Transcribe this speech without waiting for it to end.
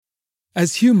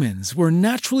As humans, we're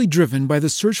naturally driven by the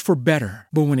search for better.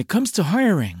 But when it comes to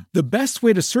hiring, the best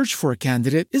way to search for a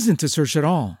candidate isn't to search at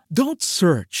all. Don't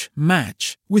search,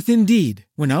 match with Indeed.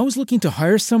 When I was looking to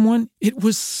hire someone, it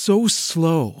was so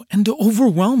slow and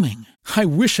overwhelming. I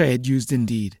wish I had used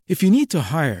Indeed. If you need to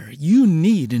hire, you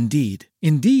need Indeed.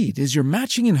 Indeed is your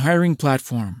matching and hiring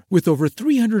platform with over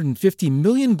 350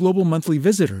 million global monthly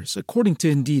visitors, according to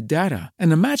Indeed data,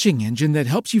 and a matching engine that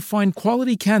helps you find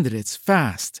quality candidates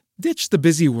fast. Ditch the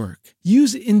busy work.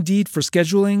 Use Indeed for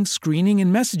scheduling, screening,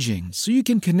 and messaging so you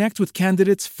can connect with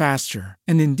candidates faster.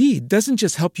 And Indeed doesn't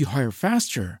just help you hire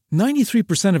faster.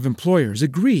 93% of employers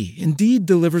agree Indeed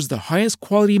delivers the highest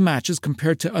quality matches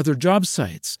compared to other job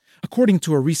sites, according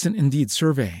to a recent Indeed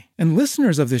survey. And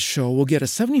listeners of this show will get a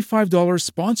 $75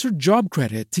 sponsored job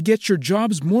credit to get your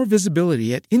jobs more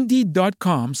visibility at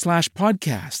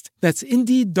Indeed.com/podcast. That's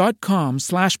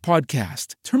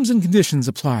Indeed.com/podcast. Terms and conditions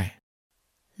apply.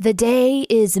 The day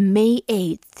is May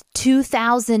 8th,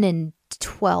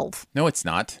 2012. No, it's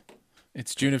not.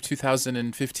 It's June of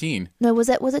 2015. No, was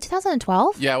it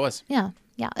 2012? Yeah, it was. Yeah.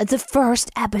 It's the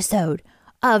first episode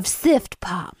of Sift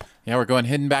Pop. Yeah, we're going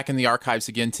hidden back in the archives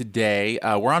again today.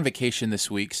 We're on vacation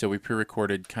this week, so we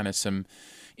pre-recorded kind of some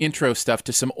intro stuff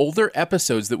to some older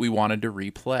episodes that we wanted to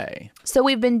replay. So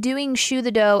we've been doing Shoe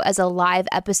the Dough as a live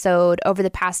episode over the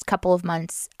past couple of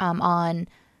months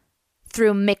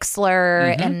through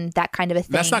Mixler and that kind of a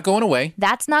thing. That's not going away.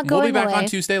 That's not going away. We'll be back on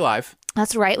Tuesday Live.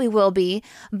 That's right, we will be.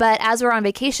 But as we're on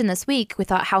vacation this week, we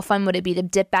thought how fun would it be to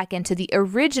dip back into the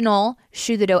original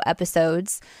Shoe the Dough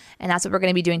episodes, and that's what we're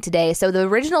going to be doing today. So the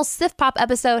original Sift Pop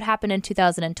episode happened in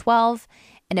 2012,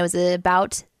 and it was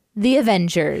about The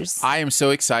Avengers. I am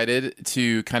so excited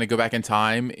to kind of go back in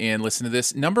time and listen to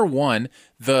this. Number one,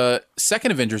 the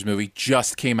second Avengers movie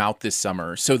just came out this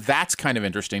summer. So that's kind of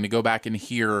interesting to go back and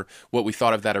hear what we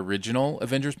thought of that original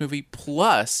Avengers movie.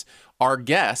 Plus, our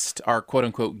guest, our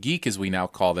quote-unquote geek, as we now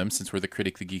call them, since we're the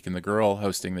critic, the geek, and the girl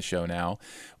hosting the show now,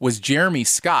 was Jeremy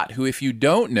Scott, who, if you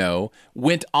don't know,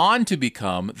 went on to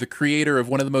become the creator of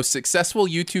one of the most successful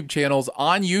YouTube channels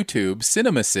on YouTube,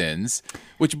 CinemaSins,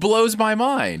 which blows my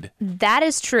mind. That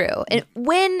is true. And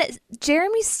when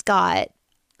Jeremy Scott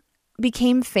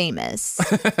became famous,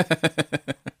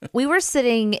 we were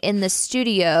sitting in the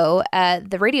studio at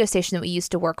the radio station that we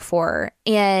used to work for,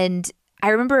 and I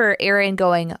remember Aaron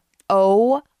going,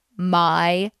 "Oh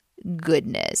my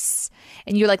goodness."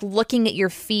 And you're like looking at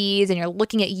your feeds and you're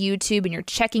looking at YouTube and you're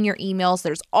checking your emails.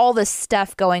 There's all this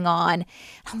stuff going on.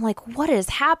 I'm like, what is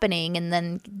happening? And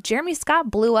then Jeremy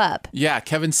Scott blew up. Yeah,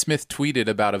 Kevin Smith tweeted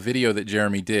about a video that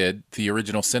Jeremy did, the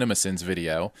original CinemaSins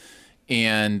video.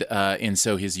 And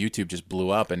so his YouTube just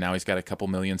blew up, and now he's got a couple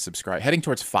million subscribers, heading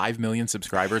towards 5 million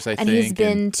subscribers, I think. And he's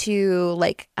been to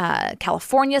like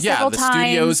California several times. Yeah, the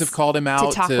studios have called him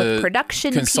out to talk with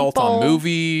production consult people on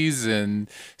movies, and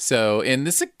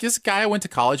this guy I went to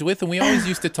college with, and we always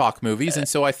used to talk movies, and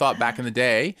so I thought back in the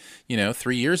day,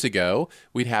 3 years ago,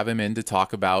 we'd have him in to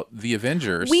talk about The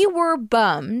Avengers. We were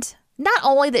bummed. Not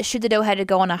only that Shoe the Dough had to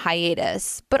go on a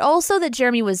hiatus, but also that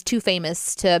Jeremy was too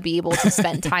famous to be able to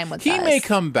spend time with us. He may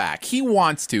come back. He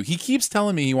wants to. He keeps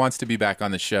telling me he wants to be back on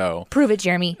the show. Prove it,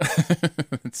 Jeremy.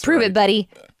 Prove it, buddy.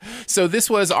 So this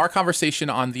was our conversation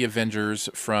on The Avengers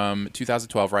from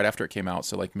 2012, right after it came out.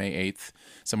 So like May 8th,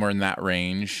 somewhere in that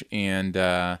range. And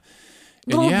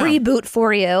reboot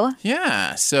for you.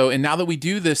 Yeah. So, and now that we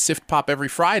do the Sift Pop every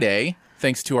Friday,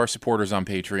 thanks to our supporters on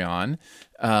Patreon,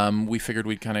 we figured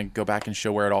we'd kind of go back and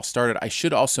show where it all started. I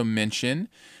should also mention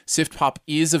Sift Pop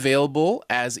is available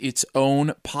as its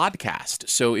own podcast.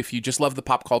 So if you just love the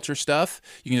pop culture stuff,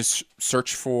 you can just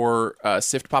search for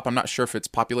Sift Pop. I'm not sure if it's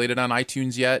populated on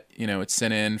iTunes yet. It's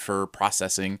sent in for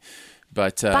processing.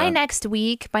 But by next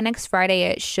Friday,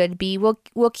 it should be.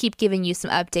 We'll keep giving you some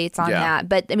updates on that.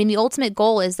 But I mean, the ultimate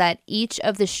goal is that each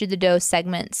of the Shoe the Dough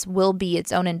segments will be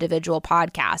its own individual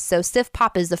podcast. So Sift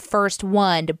Pop is the first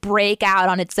one to break out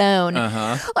on its own.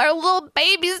 Our little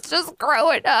baby's just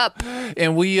growing up.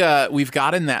 And we've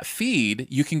got in that feed,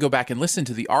 you can go back and listen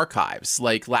to the archives.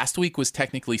 Like last week was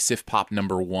technically Sift Pop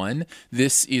number 1.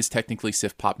 This is technically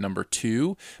Sift Pop number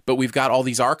 2. But we've got all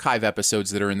these archive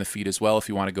episodes that are in the feed as well if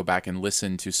you want to go back and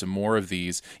listen to some more of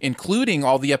these, including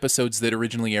all the episodes that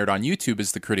originally aired on YouTube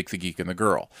as The Critic, the Geek, and the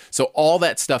Girl. So all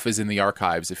that stuff is in the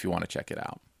archives if you want to check it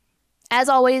out. As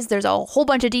always, there's a whole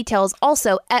bunch of details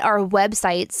also at our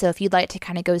website. So if you'd like to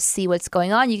kind of go see what's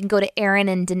going on, you can go to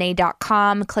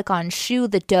aaronanddanae.com, click on Shoe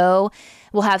the Dough.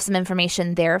 We'll have some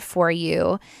information there for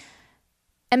you.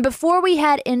 And before we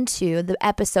head into the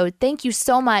episode, thank you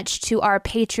so much to our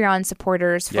Patreon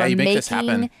supporters for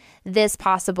making this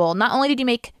possible. Not only did you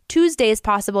make Tuesday is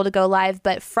possible to go live,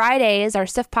 but Fridays, our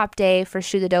Stuff Pop Day for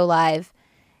Shoe the Dough Live,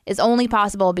 is only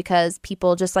possible because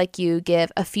people just like you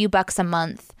give a few bucks a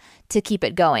month to keep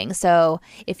it going. So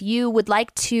if you would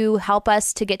like to help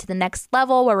us to get to the next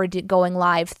level where we're going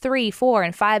live 3, 4,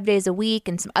 and 5 days a week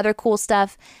and some other cool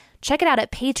stuff, check it out at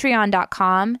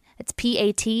patreon.com. It's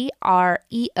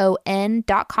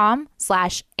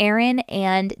patreon.com/Aaron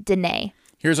and Danae.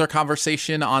 Here's our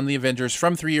conversation on the Avengers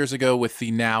from 3 years ago with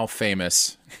the now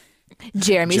famous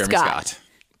Jeremy Scott.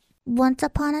 Once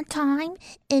upon a time,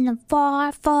 in a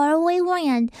far, far away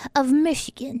land of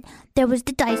Michigan, there was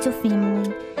the Daiso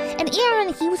family. And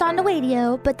Aaron, he was on the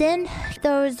radio, but then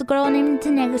there was a girl named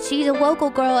Danae. She's a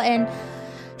local girl, and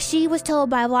she was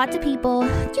told by lots of people,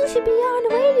 you should be on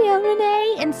the radio,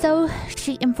 Renee. And so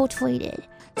she infiltrated.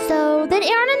 So then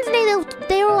Aaron and Danae,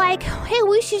 they were like, hey,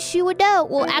 we should shoe a dough.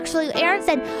 Well, actually, Aaron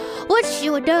said, let's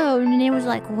shoe a dough. And Danae was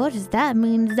like, what does that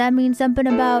mean? Does that mean something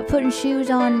about putting shoes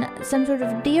on some sort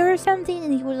of deer or something?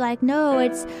 And he was like, no,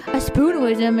 it's a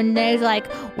spoonerism. And Danae was like,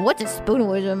 what's a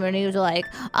spoonerism? And he was like,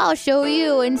 I'll show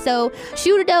you. And so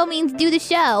shoe a dough means do the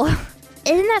show.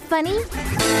 Isn't that funny?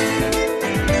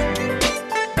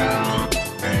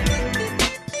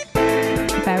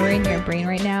 If I were in your brain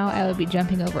right now, I would be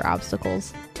jumping over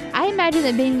obstacles. I imagine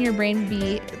that being in your brain would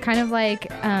be kind of like,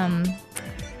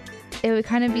 it would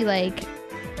kind of be like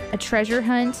a treasure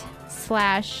hunt /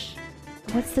 what's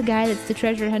the guy that's the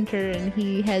treasure hunter and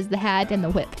he has the hat and the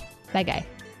whip? That guy.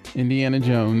 Indiana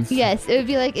Jones. Yes, it would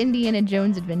be like Indiana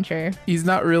Jones adventure. He's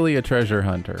not really a treasure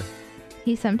hunter.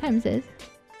 He sometimes is.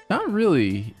 Not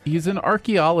really. He's an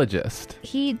archaeologist.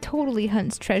 He totally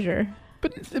hunts treasure.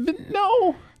 But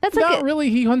no. That's like not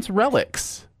really. He hunts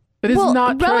relics. It is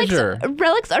not treasure.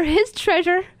 Relics are his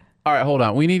treasure. All right, hold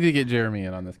on. We need to get Jeremy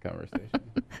in on this conversation.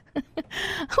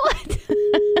 What?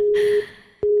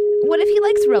 What if he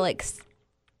likes relics?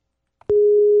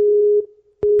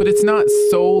 But it's not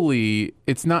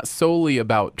solely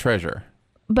about treasure.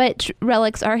 But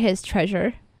relics are his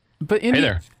treasure. But Hey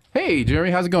there. Hey,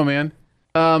 Jeremy, how's it going, man?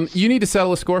 You need to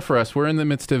settle a score for us. We're in the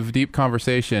midst of deep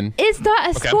conversation. It's not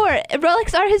a score.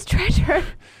 Relics are his treasure.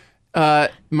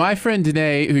 My friend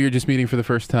Danae, who you're just meeting for the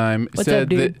first time, What's up,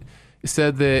 dude?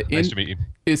 said that Nice to meet you.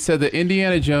 It said that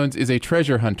Indiana Jones is a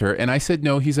treasure hunter, and I said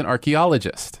no, he's an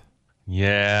archaeologist.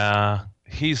 Yeah,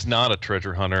 he's not a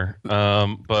treasure hunter,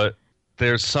 but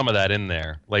there's some of that in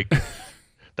there. Like,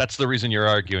 that's the reason you're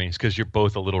arguing, is because you're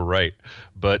both a little right.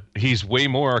 But he's way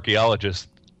more archaeologist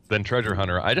than treasure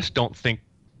hunter. I just don't think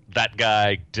that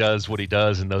guy does what he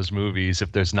does in those movies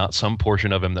if there's not some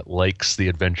portion of him that likes the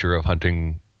adventure of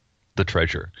hunting the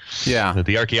treasure. Yeah.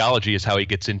 The archaeology is how he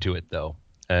gets into it, though.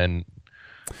 And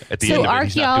at the end of it,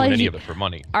 he's not doing any of it for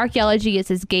money. Archaeology is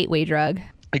his gateway drug.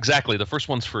 Exactly. The first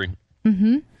one's free.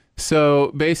 Mm-hmm.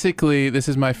 So basically, this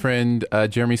is my friend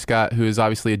Jeremy Scott, who is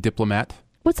obviously a diplomat.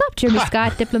 What's up, Jeremy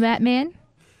Scott, diplomat man?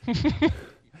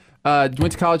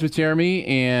 Went to college with Jeremy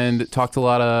and talked a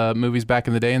lot of movies back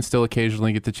in the day and still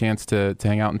occasionally get the chance to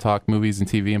hang out and talk movies and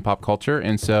TV and pop culture.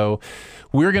 And so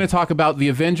we're going to talk about the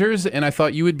Avengers, and I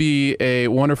thought you would be a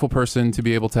wonderful person to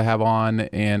be able to have on,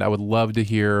 and I would love to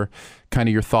hear kind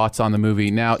of your thoughts on the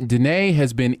movie. Now, Danae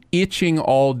has been itching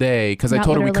all day because I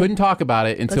told her we couldn't talk about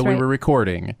it until we were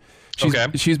recording.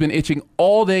 She's been itching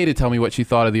all day to tell me what she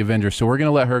thought of the Avengers, so we're going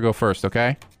to let her go first,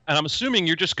 okay? And I'm assuming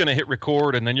you're just going to hit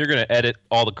record and then you're going to edit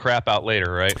all the crap out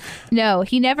later, right? No,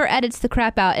 he never edits the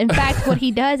crap out. In fact, what he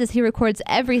does is he records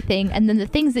everything, and then the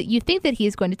things that you think that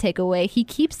he's going to take away, he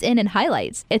keeps in and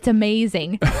highlights. It's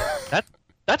amazing.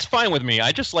 That's fine with me.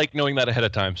 I just like knowing that ahead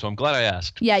of time, so I'm glad I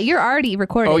asked. Yeah, you're already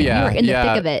recording. Oh, yeah. You were in the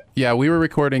thick of it. Yeah, we were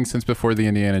recording since before the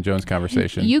Indiana Jones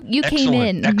conversation. You came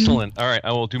in. Excellent. All right,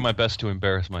 I will do my best to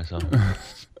embarrass myself.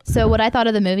 So what I thought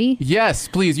of the movie? Yes,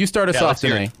 please. You start us off, let's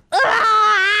hear Danae. it.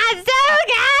 Ah, so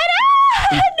good!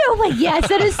 Ah, no, but yes,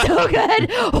 that is so good.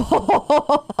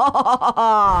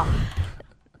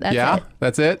 That's it.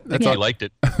 That's it? That's I all. liked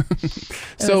it.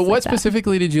 So was what like that.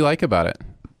 specifically did you like about it?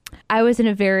 I was in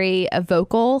a very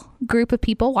vocal group of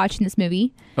people watching this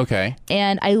movie, Okay.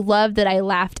 and I love that I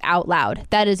laughed out loud.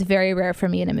 That is very rare for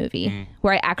me in a movie,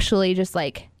 where I actually just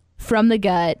like, from the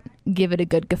gut, give it a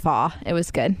good guffaw. It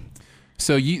was good.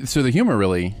 So the humor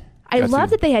really... I got love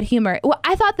you. that they had humor. Well,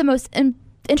 I thought the most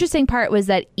interesting part was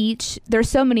that there's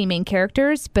so many main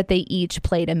characters, but they each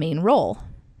played a main role.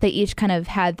 They each kind of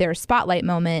had their spotlight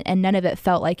moment, and none of it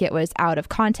felt like it was out of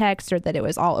context or that it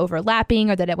was all overlapping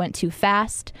or that it went too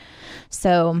fast.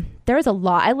 So there was a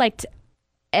lot. I liked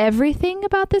everything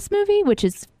about this movie, which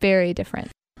is very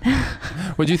different.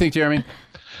 What do you think, Jeremy?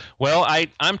 Well,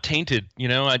 I'm tainted.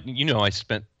 I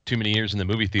spent too many years in the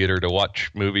movie theater to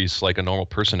watch movies like a normal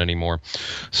person anymore.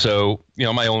 So,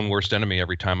 my own worst enemy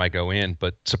every time I go in.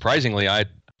 But surprisingly,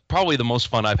 probably the most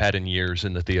fun I've had in years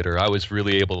in the theater. I was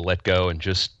really able to let go and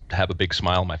just have a big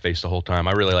smile on my face the whole time.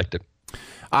 I really liked it.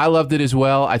 I loved it as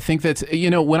well. I think that's,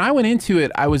 when I went into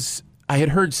it, I had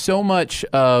heard so much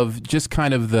of just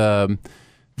kind of the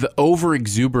over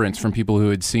exuberance from people who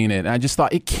had seen it. And I just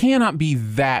thought it cannot be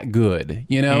that good,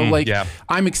 Yeah.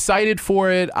 I'm excited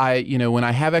for it. When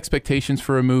I have expectations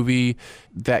for a movie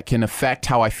that can affect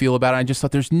how I feel about it, I just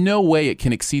thought there's no way it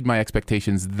can exceed my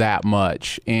expectations that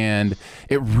much. And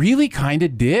it really kind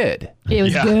of did. It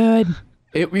was good.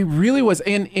 It really was.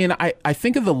 And I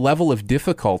think of the level of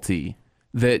difficulty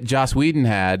that Joss Whedon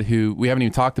had, who we haven't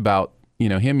even talked about,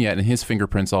 him yet and his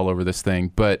fingerprints all over this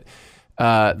thing. But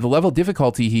the level of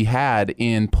difficulty he had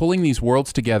in pulling these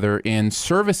worlds together and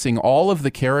servicing all of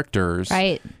the characters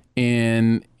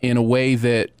in a way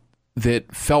that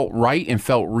felt right and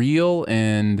felt real,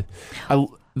 and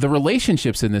the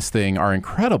relationships in this thing are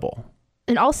incredible.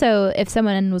 And also, if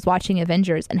someone was watching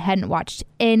Avengers and hadn't watched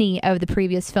any of the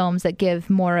previous films that give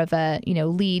more of a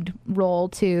lead role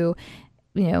to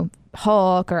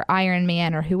Hulk or Iron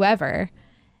Man or whoever,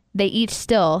 they each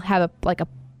still have a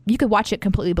you could watch it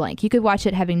completely blank. You could watch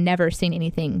it having never seen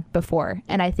anything before,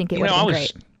 and I think it would have been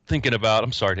great. Thinking about,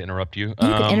 I'm sorry to interrupt you. You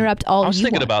can interrupt all you want. I was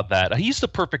thinking about that. He's the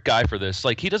perfect guy for this.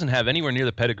 Like, he doesn't have anywhere near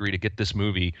the pedigree to get this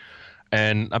movie,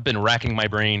 and I've been racking my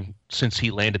brain since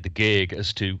he landed the gig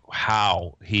as to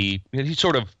how he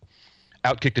sort of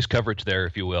outkicked his coverage there,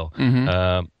 if you will.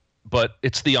 Mm-hmm. But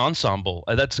it's the ensemble.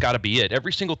 That's got to be it.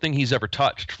 Every single thing he's ever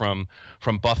touched, from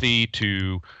Buffy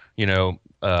to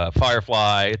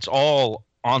Firefly, it's all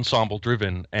ensemble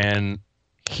driven, and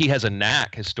he has a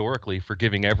knack historically for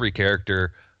giving every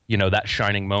character that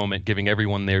shining moment, giving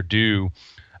everyone their due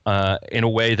in a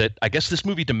way that I guess this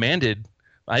movie demanded.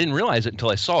 I didn't realize it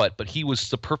until I saw it, but he was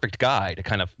the perfect guy to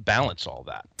kind of balance all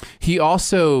that. He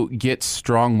also gets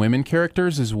strong women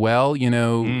characters as well.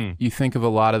 You think of a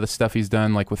lot of the stuff he's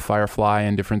done, like with Firefly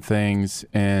and different things,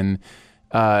 and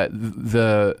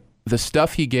the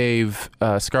stuff he gave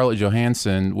Scarlett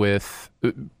Johansson with.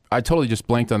 I totally just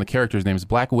blanked on the character's name. Is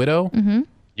Black Widow? Mm-hmm.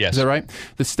 Yes. Is that right?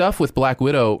 The stuff with Black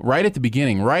Widow, right at the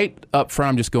beginning, right up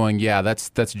front, I'm just going, yeah, that's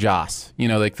Joss.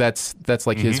 That's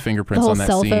like his fingerprints on that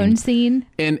cell phone scene.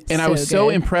 And I was so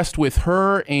impressed with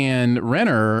her and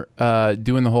Renner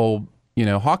doing the whole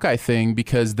Hawkeye thing,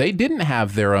 because they didn't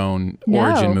have their own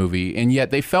origin movie, and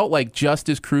yet they felt like just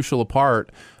as crucial a part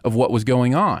of what was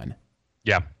going on.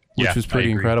 Yeah. Which was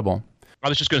pretty incredible. I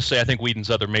was just going to say, I think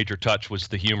Whedon's other major touch was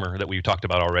the humor that we talked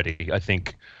about already. I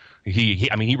think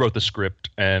he wrote the script,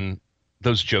 and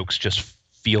those jokes just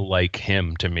feel like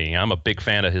him to me. I'm a big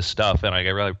fan of his stuff, and I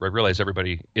realize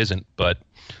everybody isn't, but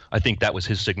I think that was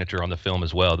his signature on the film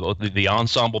as well. The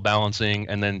ensemble balancing,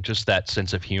 and then just that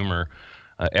sense of humor.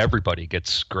 Everybody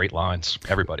gets great lines.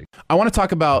 Everybody. I want to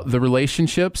talk about the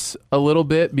relationships a little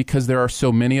bit, because there are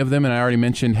so many of them, and I already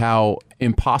mentioned how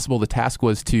impossible the task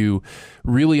was to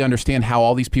really understand how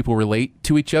all these people relate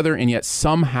to each other, and yet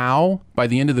somehow by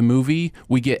the end of the movie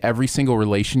we get every single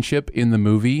relationship in the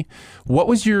movie. What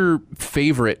was your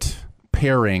favorite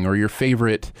pairing, or your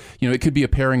favorite, it could be a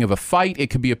pairing of a fight, it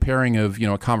could be a pairing of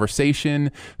a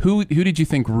conversation. Who did you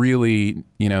think really,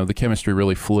 the chemistry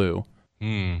really flew?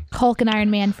 Hulk and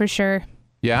Iron Man for sure.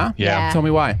 Yeah? Yeah. Tell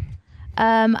me why.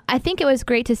 I think it was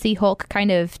great to see Hulk kind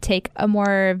of take a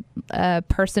more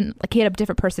person, like he had a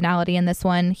different personality in this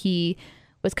one. He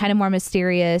was kind of more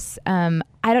mysterious.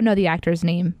 I don't know the actor's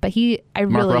name, but I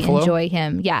really enjoy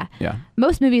him. Yeah.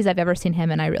 Most movies I've ever seen him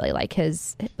in, I really like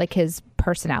his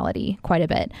personality quite a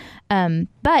bit.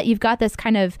 But you've got this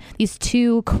kind of these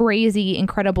two crazy,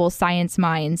 incredible science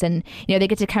minds, and they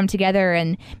get to come together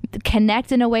and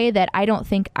connect in a way that I don't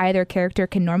think either character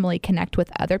can normally connect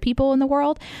with other people in the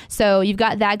world. So you've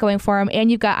got that going for him,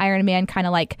 and you've got Iron Man kind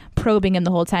of like probing him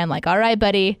the whole time, like, all right,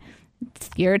 buddy, it's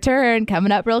your turn,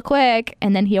 coming up real quick.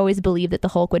 And then he always believed that the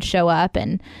Hulk would show up,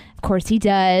 and of course he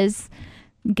does.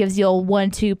 Gives the old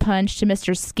 1-2 punch to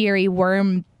Mr. Scary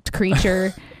Worm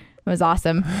creature. It was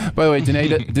awesome. By the way,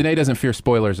 Danae doesn't fear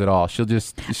spoilers at all. She'll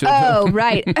Oh,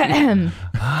 right.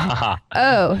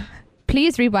 Oh,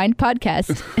 please rewind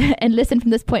podcast and listen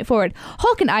from this point forward.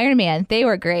 Hulk and Iron Man, they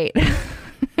were great.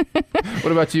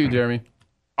 What about you, Jeremy?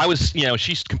 I was,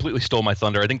 she completely stole my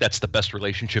thunder. I think that's the best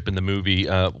relationship in the movie.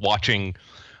 Watching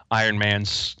Iron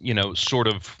Man's, sort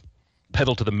of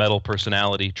pedal to the metal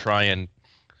personality try and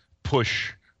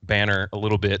push Banner a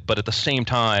little bit, but at the same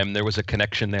time, there was a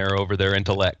connection there over their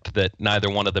intellect that neither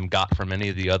one of them got from any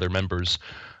of the other members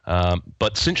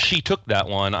But since she took that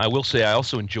one, I will say I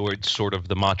also enjoyed sort of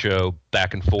the macho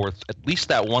back and forth, at least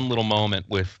that one little moment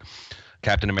with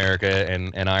Captain America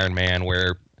and Iron Man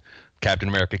where Captain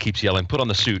America keeps yelling, put on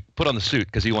the suit,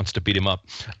 because he wants to beat him up.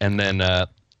 And then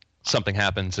something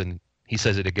happens and he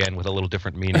says it again with a little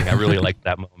different meaning. I really liked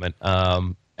that moment.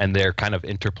 And their kind of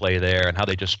interplay there and how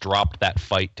they just dropped that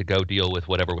fight to go deal with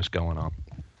whatever was going on.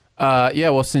 Yeah,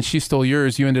 well, since she stole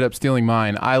yours, you ended up stealing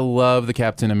mine. I love the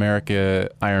Captain America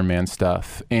Iron Man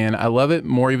stuff. And I love it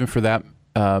more even for that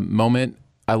moment.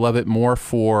 I love it more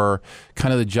for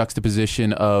kind of the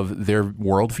juxtaposition of their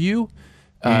worldview.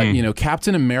 You know,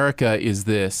 Captain America is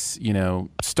this, you know,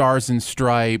 stars and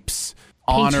stripes,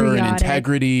 honor and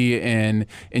integrity, and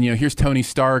you know, here's Tony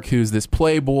Stark, who's this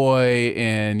playboy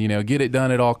and, you know, get it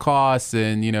done at all costs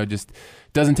and, you know, just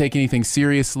doesn't take anything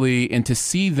seriously. And to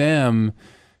see them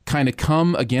kind of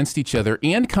come against each other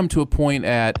and come to a point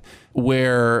at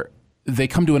where they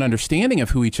come to an understanding of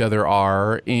who each other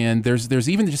are, and there's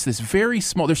even just this very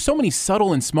small, there's so many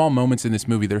subtle and small moments in this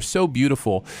movie. They're so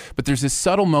beautiful, but there's this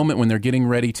subtle moment when they're getting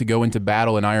ready to go into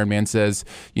battle and Iron Man says,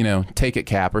 you know, take it,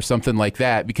 Cap, or something like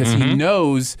that, because he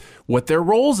knows what their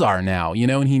roles are now, you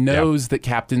know, and he knows that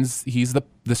Captain's, he's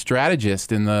the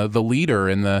strategist and the leader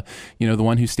and the, you know, the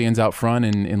one who stands out front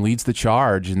and leads the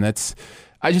charge. And that's,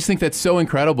 I just think that's so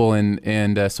incredible,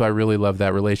 and so I really love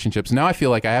that relationship. So now I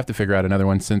feel like I have to figure out another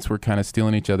one since we're kind of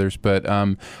stealing each other's. But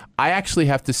I actually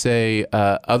have to say,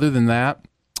 other than that,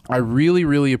 I really,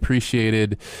 really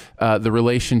appreciated the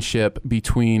relationship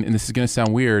between, and this is going to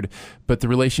sound weird, but the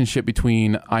relationship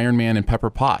between Iron Man and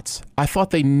Pepper Potts. I thought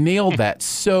they nailed that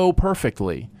so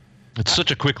perfectly. It's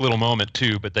such a quick little moment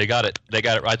too, but they got it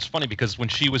right. It's funny because when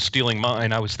she was stealing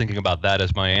mine, I was thinking about that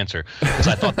as my answer because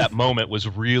I thought that moment was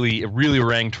it really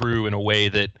rang true in a way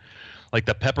that, like,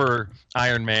 the Pepper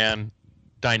Iron Man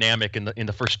dynamic in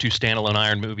the first two standalone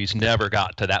Iron movies never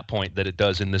got to that point that it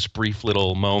does in this brief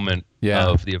little moment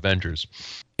of the Avengers.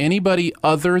 Anybody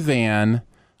other than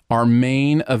our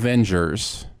main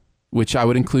Avengers, which I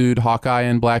would include Hawkeye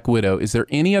and Black Widow, is there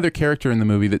any other character in the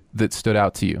movie that stood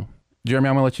out to you? Jeremy,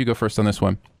 I'm going to let you go first on this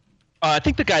one. I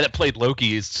think the guy that played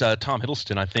Loki is Tom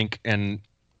Hiddleston, I think, and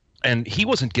he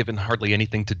wasn't given hardly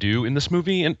anything to do in this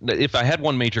movie. And if I had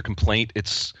one major complaint,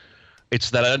 it's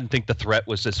that I didn't think the threat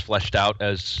was as fleshed out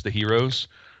as the heroes.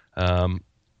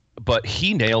 But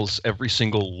he nails every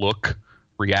single look,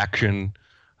 reaction,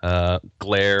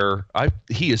 glare.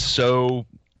 He is so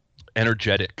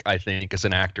energetic, I think, as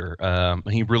an actor.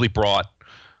 He really brought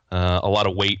a lot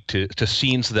of weight to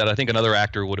scenes that I think another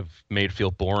actor would have made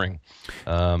feel boring.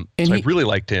 So I really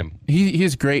liked him. He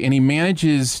is great, and he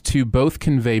manages to both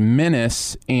convey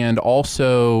menace and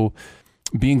also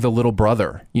being the little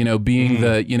brother, you know, being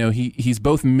the, you know, he's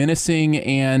both menacing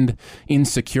and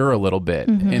insecure a little bit.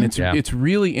 And it's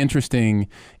really interesting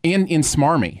and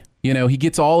smarmy. You know, he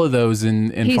gets all of those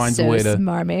and finds a way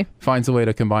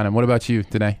to combine them. What about you,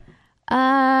 Danae?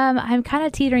 I'm kind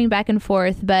of teetering back and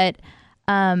forth, but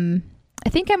I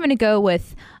think I'm going to go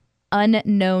with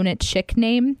unknown chick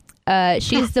name.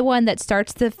 She's the one that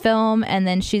starts the film, and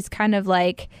then she's kind of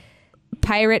like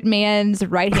Pirate Man's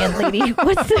right-hand lady.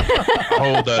 What's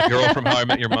the girl from How I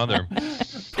Met Your Mother.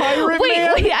 Pirate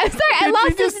Man? Wait, I'm sorry. I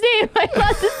lost his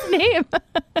name.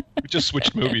 We just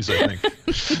switched movies, I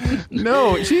think.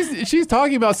 No, she's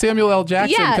talking about Samuel L.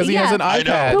 Jackson because he has an eye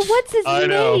patch. But what's his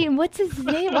name? What's his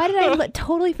name? Why did I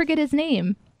totally forget his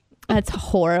name? That's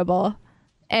horrible.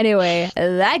 Anyway,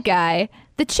 that guy,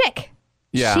 the chick.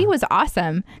 Yeah. She was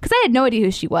awesome because I had no idea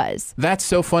who she was. That's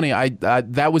so funny. I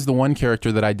that was the one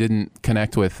character that I didn't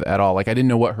connect with at all. Like, I didn't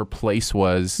know what her place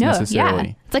was necessarily.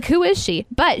 Yeah. It's like, who is she?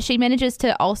 But she manages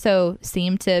to also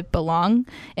seem to belong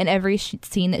in every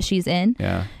scene that she's in.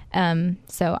 Yeah.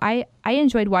 So I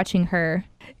enjoyed watching her.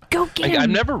 Go get him. I've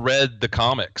never read the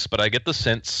comics, but I get the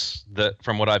sense that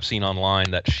from what I've seen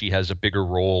online that she has a bigger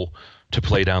role to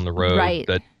play down the road. Right.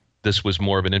 That this was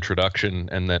more of an introduction,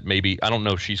 and that maybe, I don't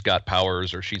know if she's got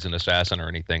powers or she's an assassin or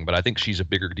anything, but I think she's a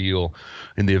bigger deal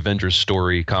in the Avengers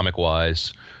story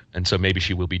comic-wise, and so maybe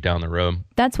she will be down the road.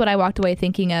 That's what I walked away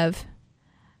thinking of.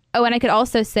 Oh, and I could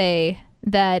also say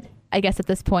that, I guess at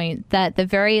this point, that the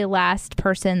very last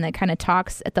person that kind of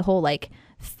talks at the whole, like,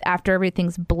 after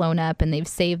everything's blown up and they've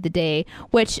saved the day,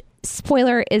 which,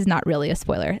 spoiler, is not really a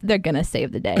spoiler. They're gonna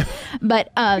save the day.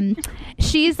 But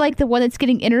she's like the one that's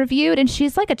getting interviewed, and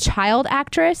she's like a child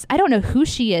actress. I don't know who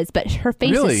she is, but her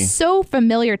face is so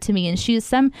familiar to me, and she's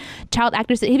some child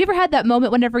actress. Have you ever had that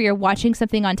moment whenever you're watching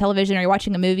something on television or you're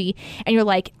watching a movie and you're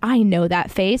like, I know that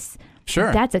face?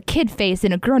 Sure. That's a kid face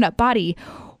in a grown-up body.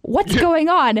 What's going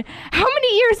on? How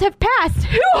many years have passed?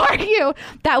 Who are you?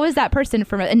 That was that person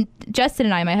from, and Justin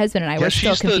and I, my husband and I, were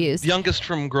still confused. She's the youngest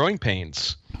from Growing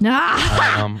Pains.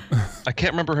 Ah. I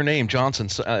can't remember her name. Johnson,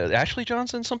 Ashley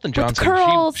Johnson, something Johnson.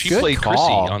 Curls. She Good played call.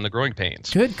 Chrissy on The Growing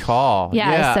Pains. Good call.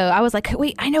 Yeah, so I was like,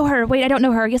 wait, I know her. Wait, I don't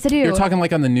know her. Yes, I do. You're talking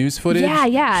like on the news footage? Yeah.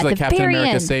 She's like, the Captain very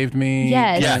America end. saved me.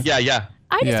 Yes. Yeah.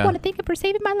 I just Yeah. want to thank him for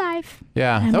saving my life.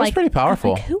 Yeah, And I'm that was like- pretty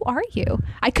powerful. I'm like, who are you?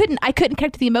 I couldn't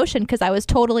connect to the emotion because I was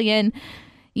totally in.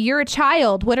 You're a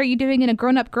child. What are you doing in a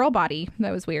grown-up girl body?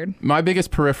 That was weird. My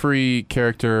biggest periphery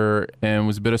character, and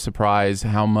was a bit of surprise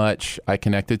how much I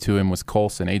connected to him, was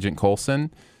Coulson, Agent Coulson.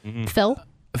 Phil.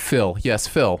 Phil. Yes,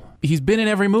 Phil. He's been in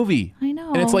every movie. I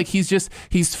know. And it's like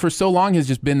he's for so long has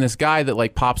just been this guy that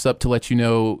like pops up to let you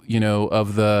know,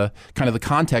 of the kind of the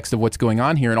context of what's going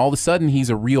on here. And all of a sudden he's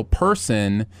a real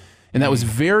person. And that was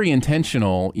very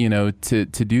intentional, to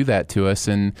do that to us.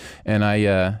 And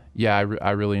I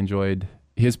really enjoyed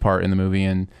his part in the movie.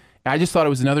 And I just thought it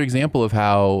was another example of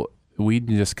how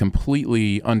Whedon just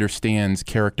completely understands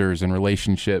characters and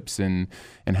relationships and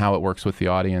how it works with the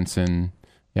audience. And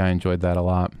yeah, I enjoyed that a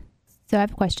lot. So I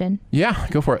have a question. Yeah,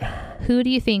 go for it. Who do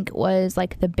you think was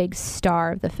like the big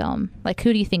star of the film? Like,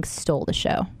 who do you think stole the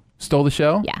show? Stole the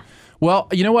show? Yeah. Well,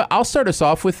 you know what? I'll start us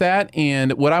off with that.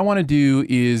 And what I want to do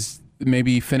is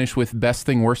maybe finish with best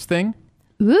thing, worst thing.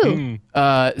 Ooh.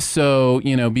 So,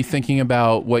 be thinking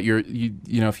about what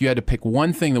if you had to pick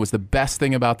one thing that was the best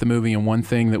thing about the movie and one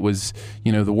thing that was,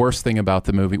 the worst thing about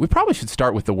the movie. We probably should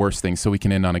start with the worst thing so we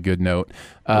can end on a good note.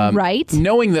 Right.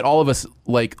 Knowing that all of us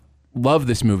love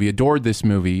this movie, adored this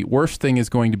movie, worst thing is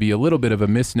going to be a little bit of a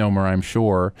misnomer, I'm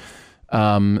sure.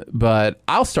 But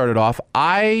I'll start it off.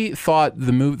 I thought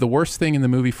the worst thing in the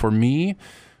movie for me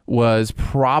was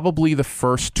probably the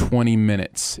first 20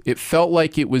 minutes. It felt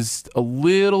like it was a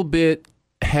little bit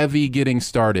heavy getting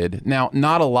started. Now,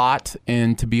 not a lot,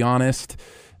 and to be honest,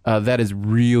 that is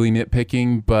really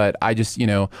nitpicking, but I just,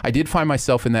 I did find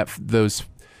myself in those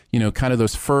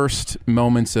first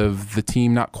moments of the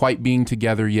team not quite being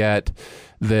together yet,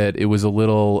 that it was a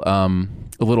little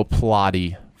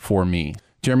plotty for me.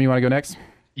 Jeremy, you want to go next?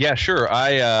 Yeah, sure.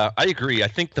 I agree. I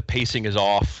think the pacing is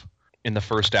off in the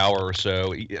first hour or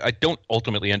so. I don't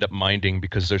ultimately end up minding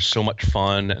because there's so much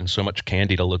fun and so much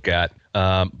candy to look at.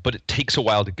 But it takes a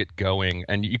while to get going.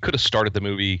 And you could have started the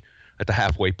movie at the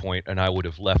halfway point and I would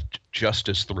have left just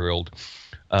as thrilled.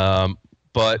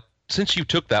 But since you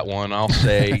took that one, I'll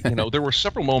say, there were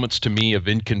several moments to me of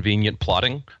inconvenient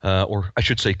plotting, or I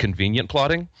should say convenient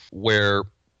plotting, where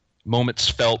moments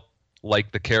felt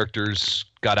like the characters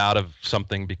got out of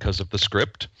something because of the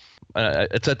script.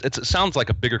 It sounds like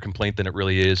a bigger complaint than it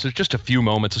really is. There's just a few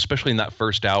moments, especially in that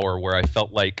first hour, where I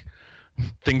felt like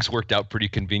things worked out pretty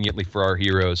conveniently for our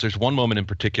heroes. There's one moment in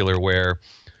particular where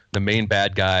the main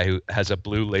bad guy, who has a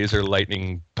blue laser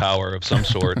lightning power of some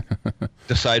sort,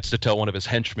 decides to tell one of his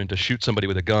henchmen to shoot somebody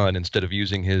with a gun instead of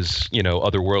using his,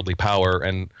 otherworldly power,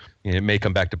 and it may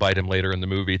come back to bite him later in the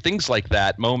movie. Things like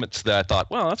that, moments that I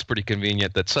thought, well, that's pretty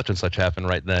convenient that such and such happened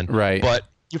right then. Right. But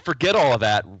you forget all of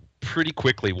that pretty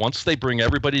quickly once they bring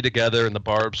everybody together and the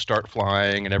barbs start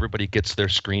flying and everybody gets their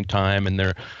screen time and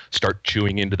they start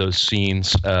chewing into those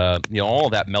scenes. All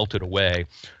of that melted away.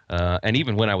 And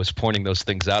even when I was pointing those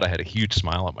things out, I had a huge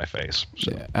smile on my face.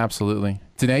 So. Yeah, absolutely.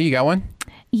 Danae, you got one?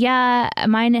 Yeah,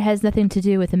 mine has nothing to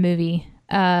do with the movie.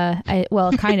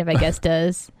 Kind of, I guess,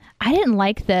 does. I didn't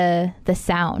like the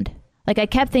sound. Like, I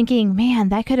kept thinking, man,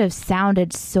 that could have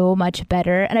sounded so much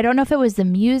better. And I don't know if it was the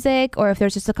music or if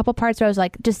there's just a couple parts where I was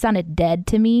like, just sounded dead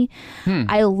to me.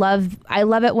 I love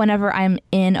it whenever I'm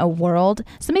in a world.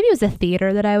 So maybe it was the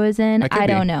theater that I was in. I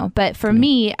don't know. But for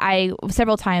me, I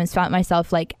several times found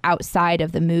myself like outside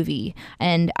of the movie,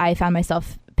 and I found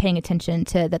myself paying attention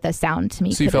to the sound to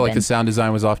me. So you felt like the sound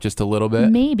design was off just a little bit?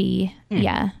 Maybe.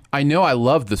 Yeah. I know I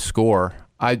loved the score.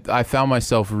 I found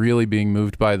myself really being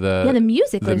moved by the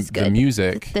music was good. The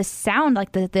music. The sound,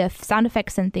 like the sound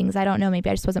effects and things, I don't know. Maybe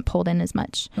I just wasn't pulled in as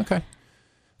much. Okay.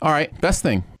 All right. Best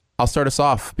thing. I'll start us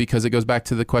off because it goes back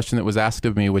to the question that was asked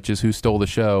of me, which is who stole the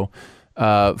show.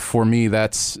 For me,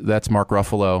 that's Mark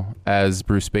Ruffalo as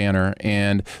Bruce Banner.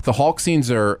 And the Hulk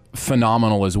scenes are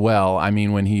phenomenal as well. I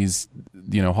mean, when he's,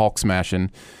 Hulk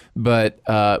smashing. But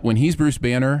when he's Bruce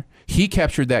Banner, he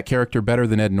captured that character better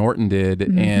than Ed Norton did,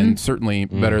 and certainly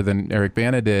better than Eric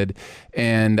Bana did.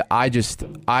 And I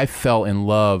fell in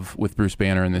love with Bruce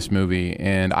Banner in this movie,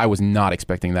 and I was not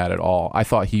expecting that at all. I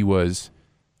thought he was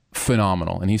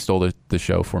phenomenal, and he stole the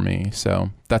show for me. So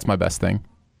that's my best thing.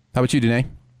 How about you, Danae?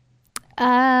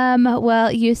 Well,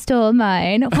 you stole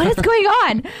mine. What is going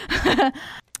on?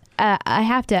 I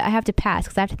have to pass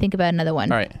because I have to think about another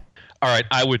one. All right. All right,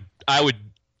 I would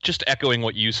just echoing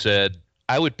what you said.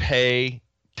 I would pay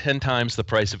 10 times the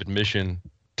price of admission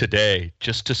today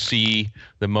just to see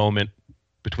the moment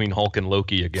between Hulk and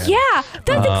Loki again. Yeah, that's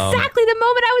exactly the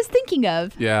moment I was thinking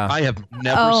of. Yeah. I have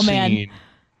never seen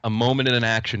a moment in an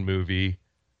action movie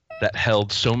that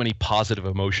held so many positive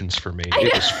emotions for me.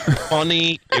 It was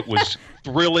funny. It was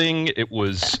thrilling. It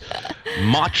was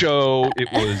macho.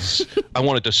 It was, I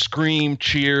wanted to scream,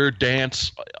 cheer,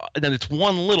 dance. And then it's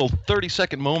one little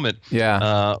 30-second moment.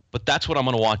 Yeah. But that's what I'm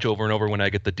going to watch over and over when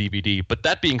I get the DVD. But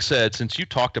that being said, since you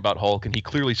talked about Hulk and he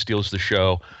clearly steals the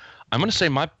show, I'm going to say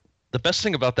the best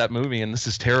thing about that movie, and this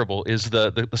is terrible, is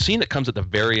the scene that comes at the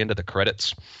very end of the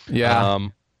credits. Yeah.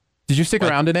 Did you stick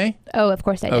around, Danae? Oh, of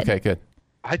course I did. Okay, good.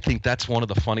 I think that's one of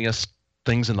the funniest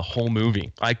things in the whole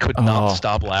movie. I could not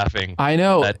stop laughing. I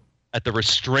know. At the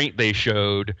restraint they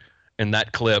showed in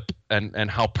that clip and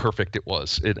how perfect it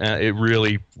was. It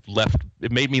really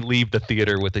made me leave the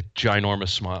theater with a ginormous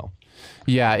smile.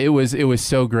 Yeah, it was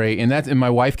so great. And my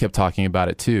wife kept talking about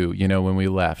it too, when we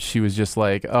left. She was just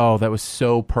like, "Oh, that was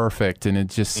so perfect." And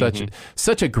it's just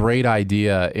such a great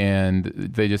idea, and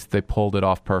they pulled it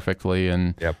off perfectly.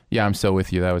 And yeah, I'm so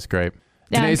with you. That was great.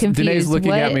 Now Danae's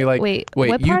looking at me like, wait,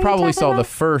 you probably saw about?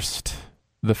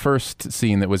 the first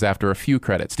scene that was after a few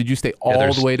credits. Did you stay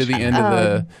all the way to the end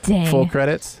of the full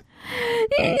credits?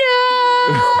 No.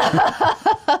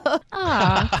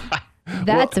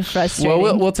 That's a frustrating.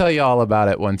 Well, we'll tell you all about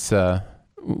it once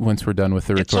we're done with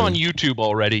the recording. It's on YouTube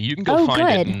already. You can go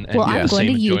find it. And well, get I'm the going same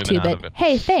to enjoyment YouTube out of it.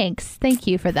 Hey, thanks. Thank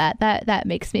you for that. That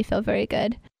makes me feel very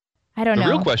good. I don't know.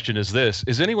 The real question is this: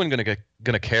 is anyone going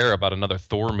to care about another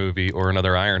Thor movie or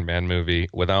another Iron Man movie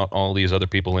without all these other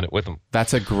people in it with them?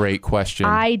 That's a great question.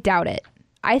 I doubt it.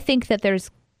 I think that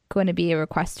there's going to be a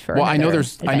request for. Well, I know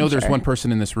there's adventure. one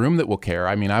person in this room that will care.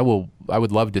 I mean, I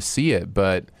would love to see it,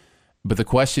 but the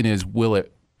question is, will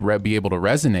it be able to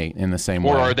resonate in the same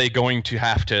way? Or are they going to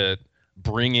have to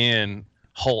bring in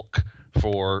Hulk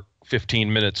for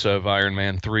 15 minutes of Iron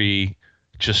Man 3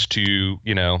 just to,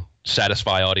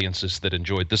 satisfy audiences that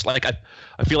enjoyed this? Like,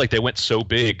 I feel like they went so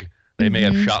big, they may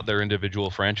have shot their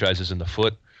individual franchises in the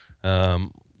foot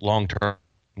long term.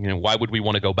 Why would we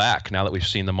want to go back now that we've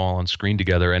seen them all on screen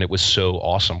together and it was so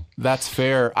awesome? That's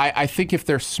fair. I think if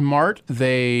they're smart,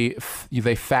 they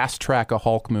fast track a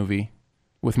Hulk movie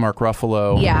with Mark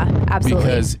Ruffalo. Yeah, absolutely.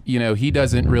 Because, he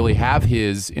doesn't really have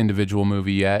his individual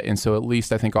movie yet. And so at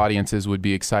least I think audiences would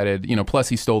be excited. Plus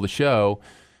he stole the show.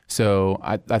 So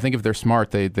I think if they're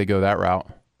smart, they go that route.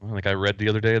 Well, like I read the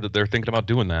other day that they're thinking about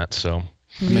doing that. So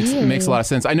it makes a lot of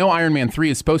sense. I know Iron Man 3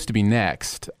 is supposed to be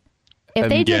next. If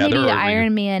they did maybe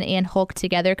Iron Man and Hulk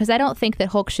together, because I don't think that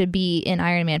Hulk should be in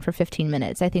Iron Man for 15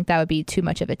 minutes. I think that would be too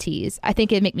much of a tease. I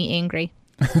think it'd make me angry.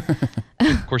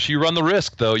 Of course, you run the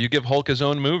risk, though. You give Hulk his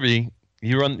own movie.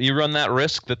 You run that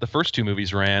risk that the first two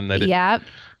movies ran.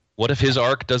 What if his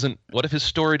arc doesn't? What if his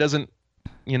story doesn't?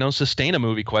 Sustain a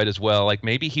movie quite as well. Like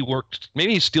maybe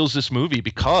he steals this movie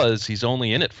because he's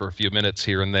only in it for a few minutes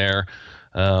here and there,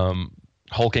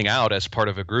 hulking out as part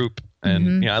of a group.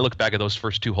 And I look back at those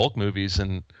first two Hulk movies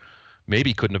and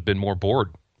maybe couldn't have been more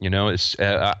bored. It's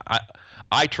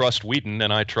I trust Whedon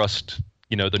and I trust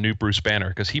the new Bruce Banner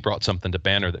because he brought something to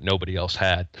Banner that nobody else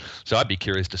had. So I'd be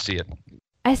curious to see it.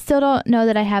 I still don't know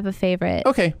that I have a favorite.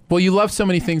 Okay, well you love so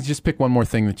many things. Just pick one more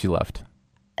thing that you loved.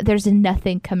 There's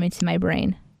nothing coming to my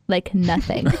brain. Like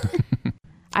nothing.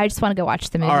 I just want to go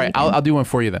watch the movie. All right, again. I'll do one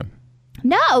for you then.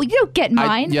 No, you don't get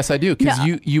mine. Yes, I do, because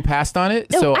you passed on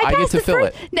it, so I get to fill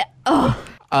it. No.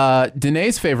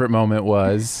 Danae's favorite moment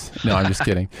was... No, I'm just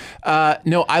kidding.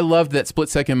 No, I loved that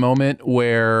split-second moment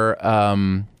where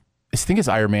I think it's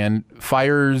Iron Man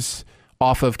fires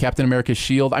off of Captain America's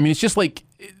shield. I mean, it's just like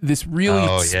this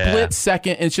really split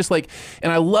second. And it's just like,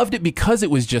 and I loved it because it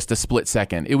was just a split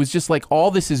second. It was just like all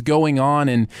this is going on.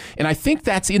 And I think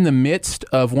that's in the midst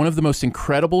of one of the most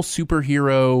incredible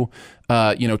superhero,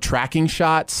 tracking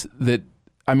shots that,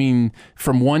 I mean,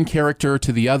 from one character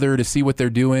to the other to see what they're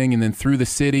doing and then through the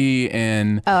city.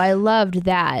 And oh, I loved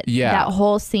that. Yeah. That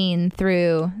whole scene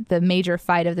through the major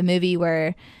fight of the movie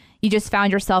where you just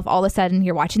found yourself all of a sudden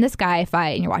you're watching this guy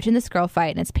fight and you're watching this girl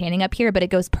fight and it's panning up here, but it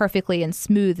goes perfectly and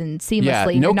smooth and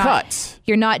seamlessly. Yeah, no cuts.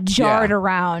 You're not jarred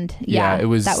around. Yeah, it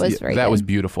was. That was very that good. was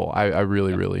beautiful. I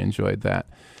really, really enjoyed that.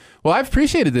 Well, I've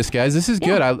appreciated this, guys. This is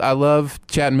good. I love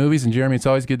chatting movies, and Jeremy, it's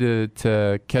always good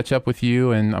to catch up with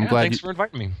you. And I'm glad. Thanks for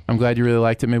inviting me. I'm glad you really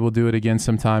liked it. Maybe we'll do it again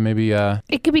sometime. Maybe.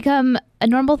 It could become a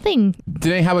normal thing.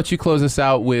 Danae, how about you close us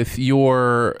out with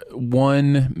your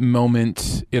one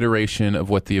moment iteration of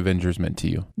what the Avengers meant to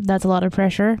you? That's a lot of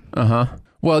pressure. Uh huh.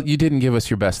 Well, you didn't give us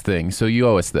your best thing, so you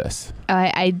owe us this.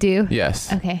 I do.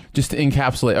 Yes. Okay. Just to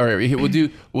encapsulate. All right,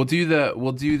 we'll do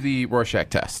the Rorschach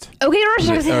test. Okay,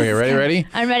 Rorschach. Okay, ready?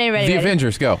 I'm ready. The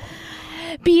Avengers, go.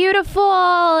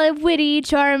 Beautiful, witty,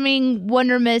 charming,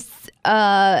 wondermous,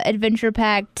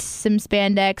 adventure-packed, some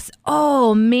spandex.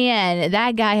 Oh, man,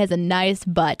 that guy has a nice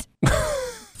butt.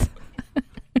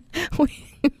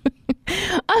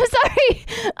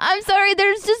 I'm sorry.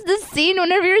 There's just this scene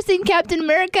whenever you're seeing Captain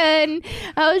America, and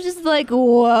I was just like,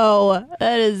 whoa,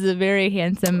 that is a very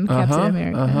handsome Captain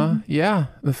America. Yeah,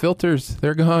 the filters,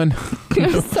 they're gone.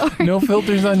 I'm sorry. No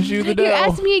filters on Jew the Doe. Here,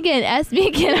 ask me again. I'm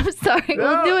sorry.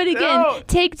 We'll do it again. No.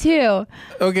 Take 2.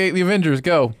 Okay, the Avengers,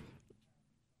 go.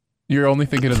 You're only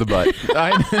thinking of the butt.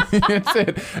 That's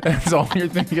it. That's all you're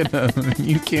thinking of.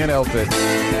 You can't help it.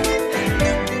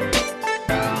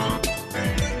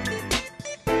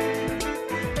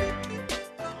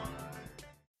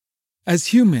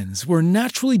 As humans, we're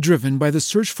naturally driven by the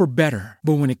search for better.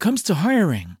 But when it comes to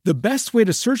hiring, the best way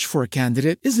to search for a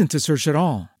candidate isn't to search at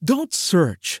all. Don't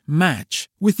search, match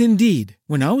with Indeed.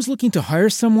 When I was looking to hire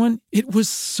someone, it was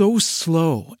so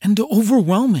slow and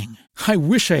overwhelming. I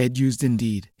wish I had used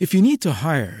Indeed. If you need to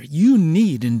hire, you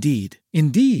need Indeed.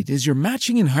 Indeed is your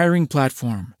matching and hiring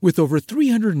platform with over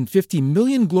 350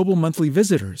 million global monthly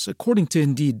visitors, according to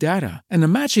Indeed data, and a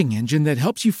matching engine that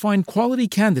helps you find quality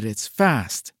candidates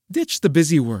fast. Ditch the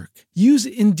busy work. Use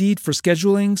Indeed for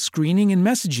scheduling, screening, and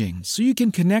messaging so you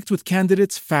can connect with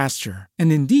candidates faster. And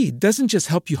Indeed doesn't just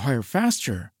help you hire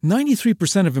faster.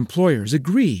 93% of employers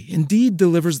agree Indeed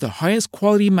delivers the highest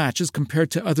quality matches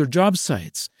compared to other job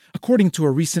sites, according to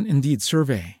a recent Indeed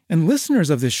survey. And listeners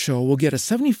of this show will get a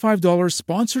 $75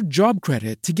 sponsored job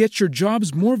credit to get your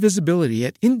jobs more visibility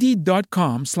at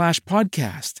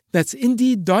Indeed.com/podcast. That's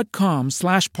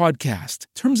Indeed.com/podcast.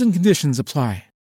 Terms and conditions apply.